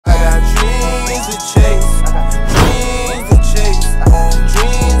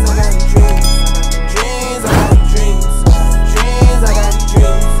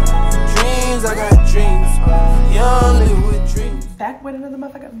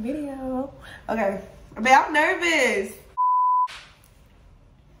video. Okay, but I'm nervous.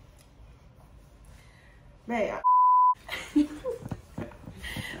 Man.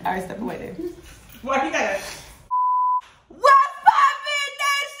 All right, step away then. Why you gotta? What's poppin',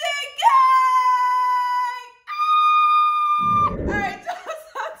 Nation Gang? All right, so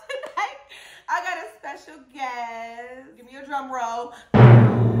tonight I got a special guest. Give me a drum roll.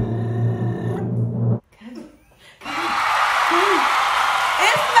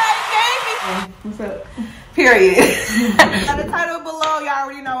 It's my baby. What's up? Period. On the title below, y'all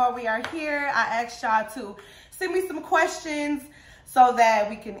already know why we are here. I asked y'all to send me some questions so that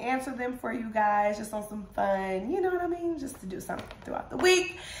we can answer them for you guys, just on some fun, you know what I mean? Just to do something throughout the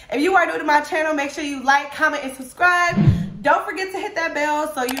week. If you are new to my channel, make sure you like, comment, and subscribe. Don't forget to hit that bell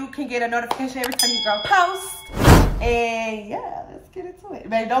so you can get a notification every time you go post. And yeah, let's get into it.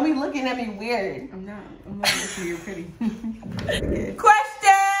 Babe, don't be looking at me weird. I'm not looking at you, you're pretty.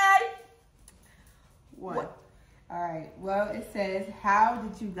 Question! What? All right, well, it says, how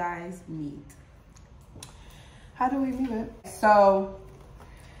did you guys meet? How do we meet it? So,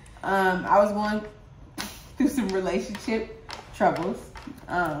 I was going through some relationship troubles.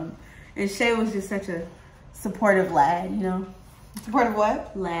 And Shae was just such a supportive lad, you know? Supportive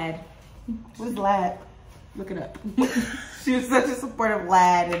what? Lad. What's lad? Look it up. She was such a supportive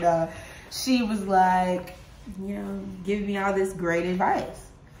lad, and she was like, you know, giving me all this great advice.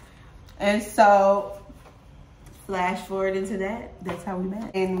 And so, flash forward into that, that's how we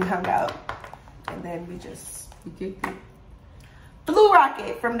met. And we hung out, and then we kicked it. Blue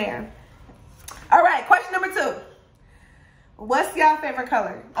rocket from there. All right, question number 2. What's y'all favorite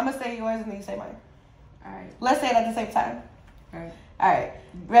color? I'm gonna say yours and then you say mine. All right. Let's say it at the same time. All right. All right.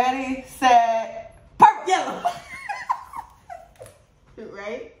 Ready, set, purple, yellow.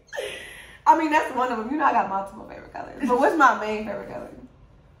 Right? I mean, that's one of them. You know I got multiple favorite colors. But what's my main favorite color?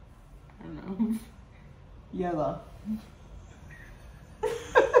 I don't know. Yellow.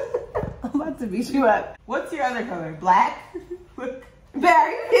 I'm about to beat you up. What's your other color? Black? Look. Bear, are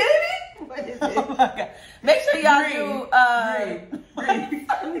you kidding me? What is it? Oh my God. Make sure y'all do Green.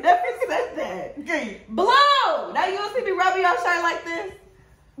 I never said that. Green. Blue! Now you don't see me rubbing your shirt like this?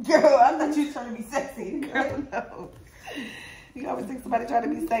 Girl, I thought you were trying to be sexy. Girl, no. You always think somebody trying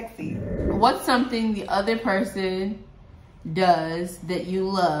to be sexy. What's something the other person does that you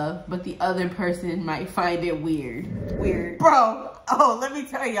love, but the other person might find it weird? Weird. Bro, oh, let me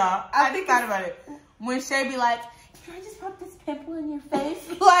tell y'all. I think about it. When Shae be like, can I just rub this pimple in your face?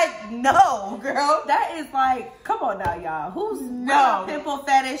 Like, no, girl. That is like, come on now, y'all. Where's No. my pimple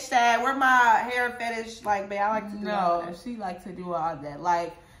fetish at? Where my hair fetish? Like, babe, I like to do all No, that. she likes to do all that.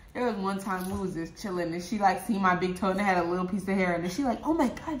 Like, there was one time we was just chilling and she like see my big toe and it had a little piece of hair and then she like, oh my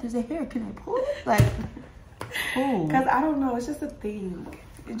God, there's a hair. Can I pull it? Like, oh. Because I don't know, it's just a thing.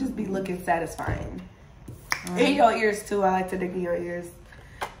 It just be looking satisfying. In your ears too. I like to dig in your ears.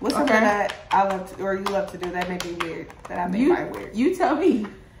 What's something that I love to, or you love to do that may be weird, that I may find weird? You tell me. I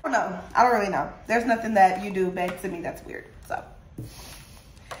don't know. I don't really know. There's nothing that you do, babe, to me that's weird. So.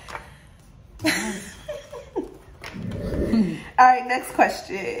 All right, next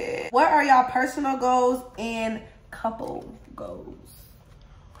question. What are y'all personal goals and couple goals?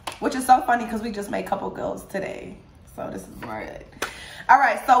 Which is so funny because we just made couple goals today. So this is good. All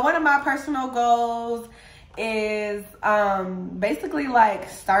right, so one of my personal goals is basically like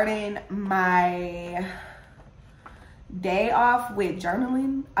starting my day off with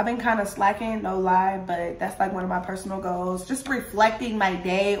journaling. I've been kind of slacking, no lie, but that's like one of my personal goals. Just reflecting my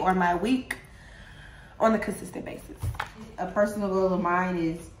day or my week on a consistent basis. A personal goal of mine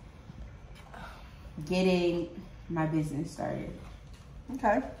is getting my business started.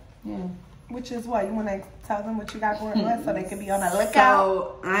 Okay. Yeah. Which is what? You want to tell them what you got going on so they can be on the lookout?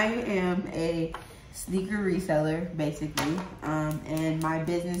 So I am a sneaker reseller, basically. And my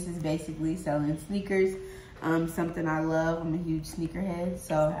business is basically selling sneakers. Something I love. I'm a huge sneakerhead.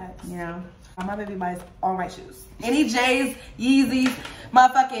 So, you know. My baby buys all my shoes. Any J's, Yeezys,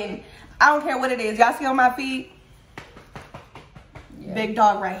 motherfucking, I don't care what it is. Y'all see on my feet? Yeah. Big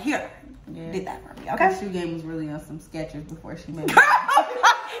dog right here. Yeah. Did that for me, okay? Her shoe game was really on some Skechers before she made me.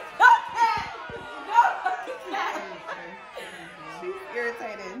 She's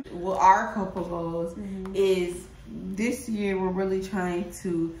irritated. Well, our couple goals is this year we're really trying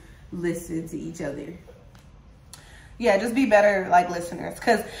to listen to each other. Yeah, just be better like listeners.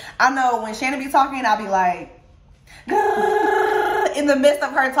 Cause I know when Shannon be talking, I'll be like in the midst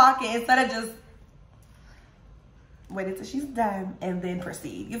of her talking instead of just wait until she's done and then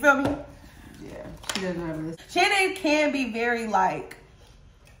proceed. You feel me? Yeah, she doesn't have a listen. Shannon can be very like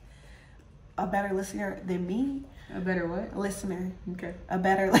a better listener than me. A better what? Listener. Okay. A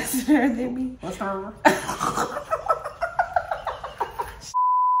better listener than me. What's wrong?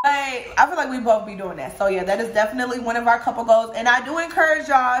 Like, I feel like we both be doing that. So yeah, that is definitely one of our couple goals. And I do encourage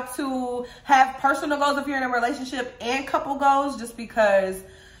y'all to have personal goals if you're in a relationship and couple goals, just because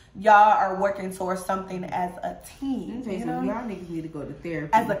y'all are working towards something as a team. You know? Y'all niggas need to go to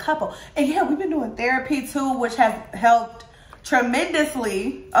therapy. As a couple. And yeah, we've been doing therapy too, which has helped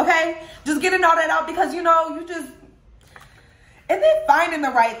tremendously. Okay? Just getting all that out because, you know, you just... And then finding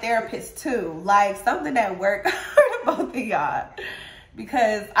the right therapist too. Like, something that worked for both of y'all.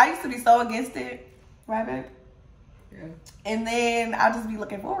 Because I used to be so against it, right, babe? Yeah. And then I'll just be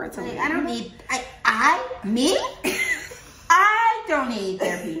looking forward to it. I don't need, me? I don't need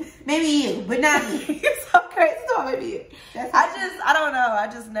therapy. Maybe you, but not me. You're so crazy. So maybe you. I don't know. I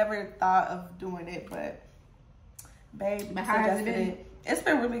just never thought of doing it, but babe, but how has it been? It's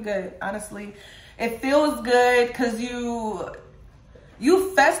been really good, honestly. It feels good because you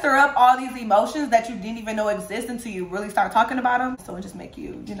fester up all these emotions that you didn't even know exist until you really start talking about them. So it just make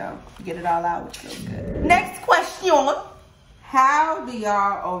you, you know, get it all out, which feels good. Next question. How do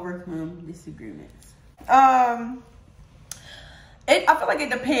y'all overcome disagreements? I feel like it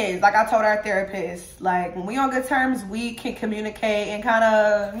depends. Like I told our therapist, like when we on good terms, we can communicate and kind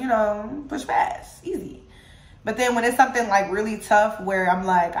of, you know, push past, easy. But then when it's something like really tough where I'm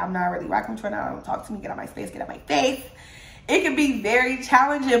like, I'm not really rocking with you right now, don't talk to me, get out my space, get out my face. It can be very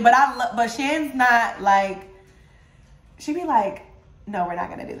challenging, but Shan's not like, she be like, no, we're not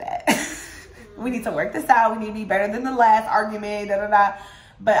gonna do that. We need to work this out. We need to be better than the last argument, da da da.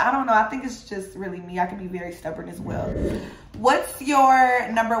 But I don't know, I think it's just really me. I can be very stubborn as well. What's your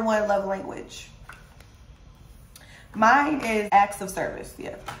 #1 love language? Mine is acts of service,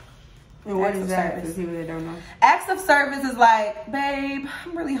 yeah. And what is that for people that don't know? Acts of service is like, babe,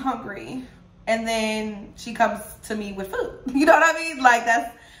 I'm really hungry. And then she comes to me with food. You know what I mean? Like,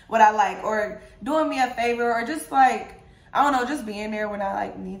 that's what I like. Or doing me a favor, or just like, I don't know, just being there when I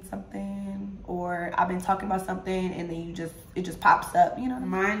like need something, or I've been talking about something and then it just pops up, you know what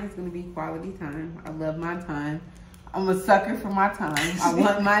I mean? Mine is gonna be quality time. I love my time. I'm a sucker for my time. I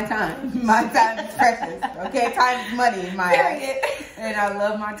want my time. My time is precious. Okay, time is money in my eyes. And I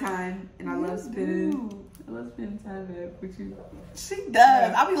love my time, and I love spending time with you. She does.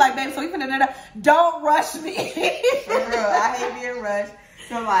 Yeah. I'll be like, babe, so you finna do that? Don't rush me. For real, I hate being rushed.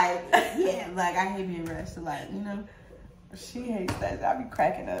 So like, yeah, like I hate being rushed. So like, you know, she hates that. I'll be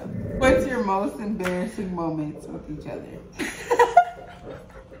cracking up. What's your most embarrassing moments with each other?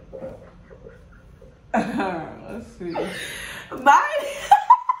 Let's see. Mine.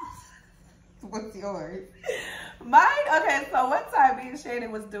 What's yours? Mine. Okay, so one time me and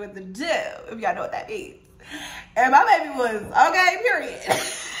Shannon was doing the gym, if y'all know what that means. And my baby was okay, period. I was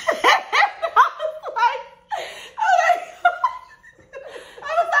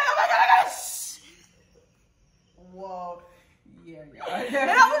like, oh my god, shh. Whoa. Yeah.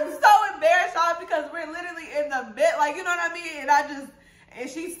 And I was so embarrassed, y'all, because we're literally in the bed, like, you know what I mean? And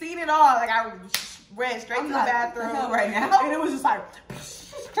she's seen it all. Like, I ran straight to the bathroom right now. And it was just like,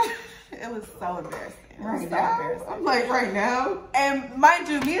 it was so embarrassing. I'm like, right now. And mind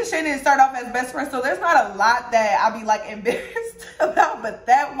you, me and Shannon started off as best friends, so there's not a lot that I'll be like embarrassed about, but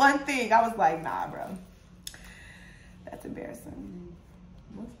that one thing, I was like, nah, bro. That's embarrassing.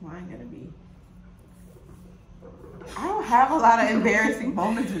 What's mine gonna be? I don't have a lot of embarrassing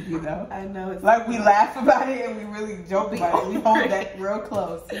moments with you though. I know. It's like we laugh about it and we really joke about it. We hold that real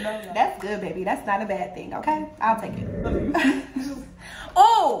close. You know? That's good, baby. That's not a bad thing, okay? I'll take it.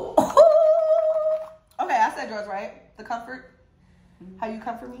 Oh! Okay, I said yours, right? The comfort. How you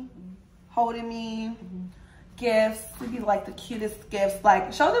comfort me? Holding me. Gifts. Would be like the cutest gifts.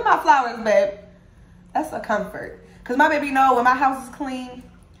 Like, show them my flowers, babe. That's a comfort. Because my baby know when my house is clean,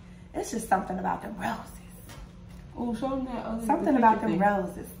 it's just something about them roses. Oh, show them that. Something about them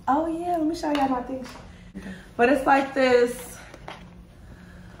roses. Oh, yeah. Let me show y'all my thing. Okay. But it's like this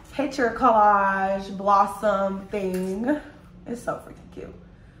picture collage blossom thing. It's so freaking cute.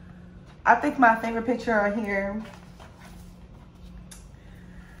 I think my favorite picture on here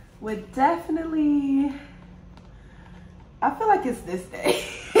would definitely, I feel like it's this day.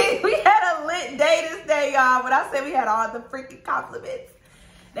 We had a lit day this day, y'all. When I said we had all the freaking compliments,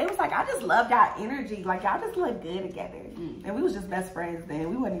 they was like, I just love y'all energy. Like, y'all just look good together. And we was just best friends then.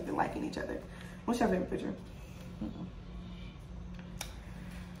 We wasn't even liking each other. What's your favorite picture?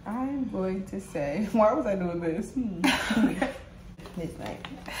 I'm going to say, why was I doing this? This night.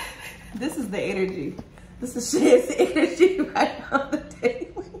 This is the energy. This is Shae's energy right on the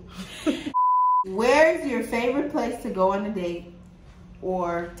table. Where's your favorite place to go on a date?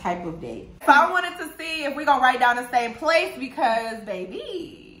 or type of date. So I wanted to see if we gonna write down the same place because,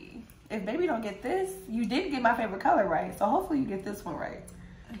 baby, if baby don't get this, you did get my favorite color right. So hopefully you get this one right.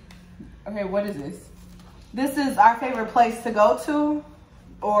 Okay, what is this? This is our favorite place to go to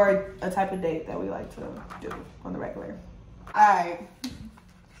or a type of date that we like to do on the regular. All right.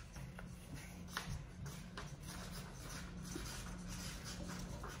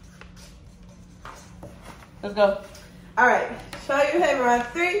 Let's go. All right. Show your favorite on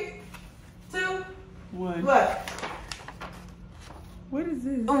 3, 2, 1. what? What is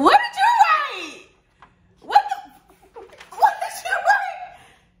this? What did you write? What did you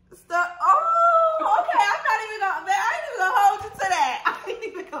write? Oh, okay. I'm not even gonna, man, I ain't even gonna hold you to that. I ain't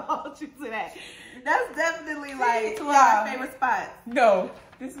even gonna hold you to that. That's definitely like two of our favorite spots. No,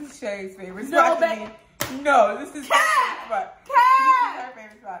 this is Shae's favorite No, spot. babe. No, this is Cat. her favorite spot. Cat. This is her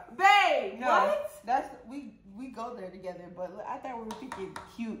favorite spot. Babe, No, what? that's we go there together, but I thought we were thinking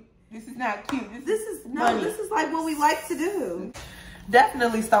cute. This is not cute. This is funny. This is like what we like to do.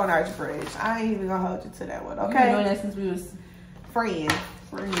 Definitely Stone Arch Bridge. I ain't even gonna hold you to that one. We've been doing Okay, that since we was friends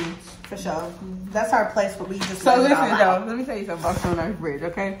for sure. That's our place where we just. So let it listen all though, out. let me tell you something about Stone Arch Bridge,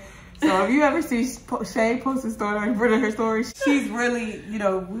 okay? So if you ever see Shae posting Stone Arch Bridge in her story, she's really, you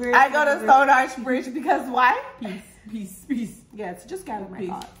know, weird. I go to Stone Arch Bridge because why? Peace. Yeah, it's just gather my Peace.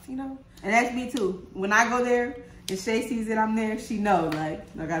 thoughts, you know. And that's me too. When I go there and Shae sees that I'm there, she know, like,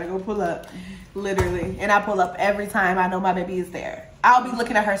 I gotta go pull up. Literally, and I pull up every time I know my baby is there. I'll be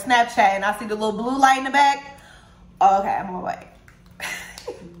looking at her Snapchat and I see the little blue light in the back. Oh, okay, I'm on my way.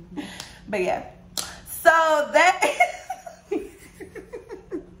 But yeah, so that.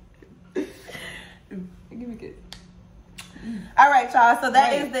 Give me a kiss. All right, y'all. So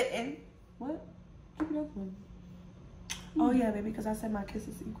that Wait. is the end. What? Give me that one. Oh yeah, baby, because I said my kiss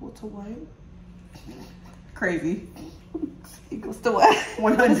is equal to what? Crazy. Equals to what?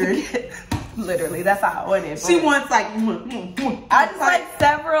 100. Literally, that's how I want it. She but wants like. I just like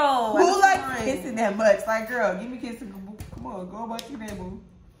several. Who That's likes fine. kissing that much? Like, girl, give me kissing. Come on, go about your day, boo.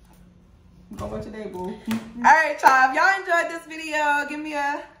 Go about your day, boo. All right, y'all. If y'all enjoyed this video, give me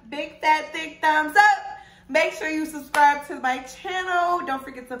a big, fat, thick thumbs up. Make sure you subscribe to my channel. Don't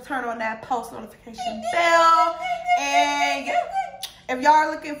forget to turn on that post notification bell. And yeah, if y'all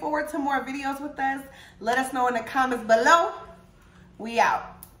are looking forward to more videos with us, let us know in the comments below. We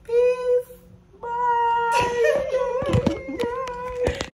out. Peace. Bye.